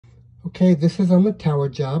Okay, this is on the tower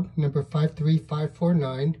job, number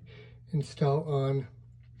 53549, installed on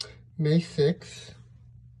May 6th.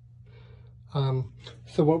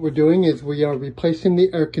 So what we're doing is we are replacing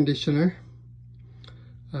the air conditioner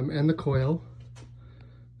and the coil.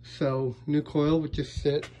 So new coil would just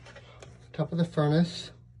sit on top of the furnace.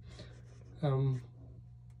 Little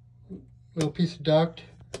piece of duct,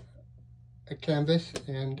 a canvas,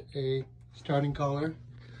 and a starting collar.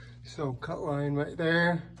 So cut line right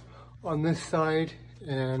there on this side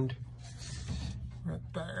and right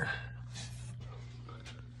there.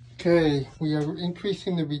 Okay, we are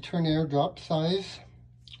increasing the return air drop size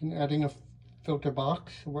and adding a filter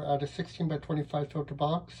box. We're at a 16 by 25 filter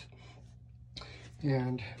box,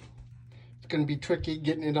 and it's going to be tricky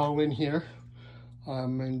getting it all in here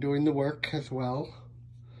and doing the work as well.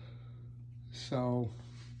 So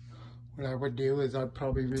what I would do is I'd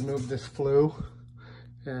probably remove this flue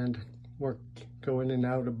and go in and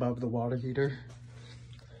out above the water heater.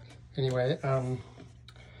 Anyway,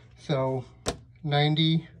 so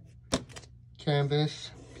 90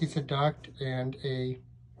 canvas, piece of duct, and a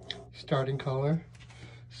starting collar.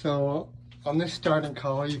 So on this starting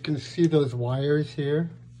collar, you can see those wires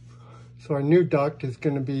here. So our new duct is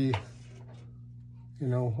going to be,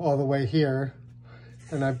 all the way here.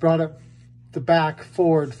 And I brought it the back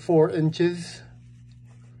forward 4 inches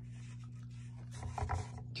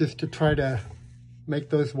just to try to make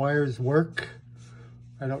those wires work.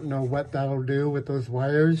 I don't know what that'll do with those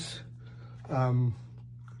wires. I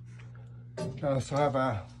also have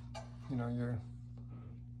you're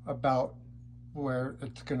about where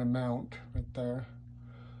it's gonna mount right there.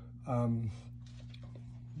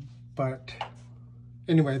 But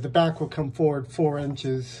anyway, the back will come forward 4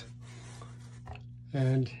 inches,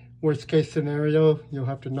 and worst case scenario, you'll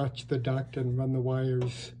have to notch the duct and run the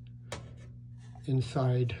wires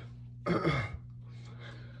inside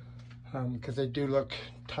because they do look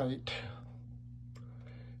tight.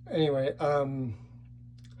 Anyway, I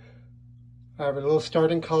have a little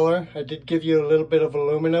starting collar. I did give you a little bit of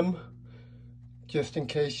aluminum just in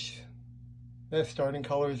case that starting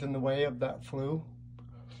collar is in the way of that flue.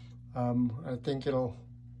 I think it'll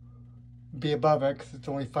be above it because it's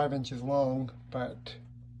only 5 inches long, but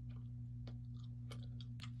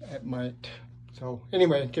it might. So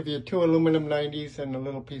anyway, give you 2 aluminum 90s and a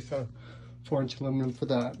little piece of 4-inch aluminum for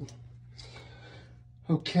that.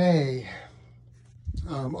 Okay.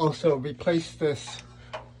 Also replace this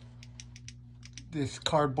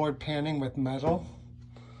cardboard paneling with metal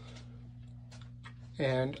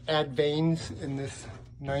and add vanes in this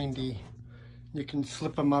 90. You can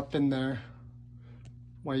slip them up in there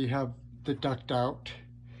while you have the duct out,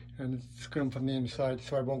 and screw them from the inside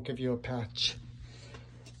so I won't give you a patch.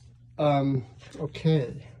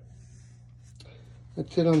 Okay,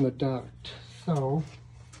 that's it on the duct. So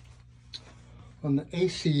on the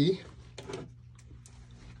AC,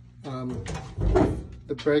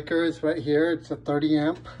 the breaker is right here. It's a 30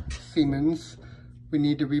 amp Siemens. We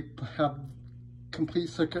need to have complete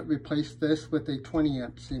circuit replace this with a 20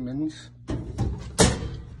 amp Siemens.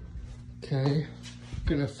 Okay, I'm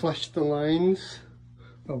gonna flush the lines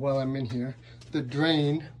while I'm in here. The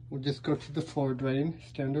drain, we'll just go to the floor drain,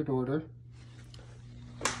 standard order.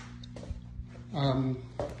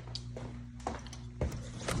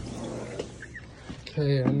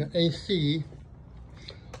 Okay, on the AC,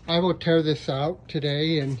 I will tear this out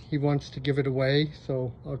today, and he wants to give it away,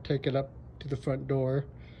 so I'll take it up to the front door.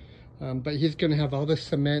 But he's gonna have all the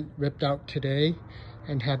cement ripped out today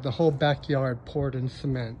and have the whole backyard poured in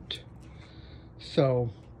cement. So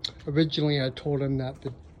originally I told him that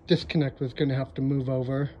the disconnect was going to have to move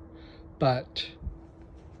over, but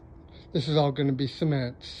this is all going to be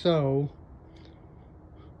cement, so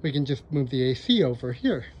we can just move the AC over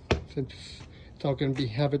here. Since it's all going to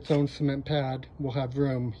have its own cement pad, we'll have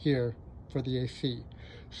room here for the AC.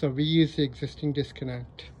 So reuse the existing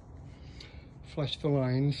disconnect, flush the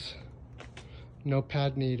lines, no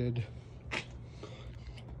pad needed,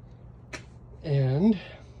 and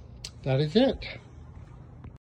that is it.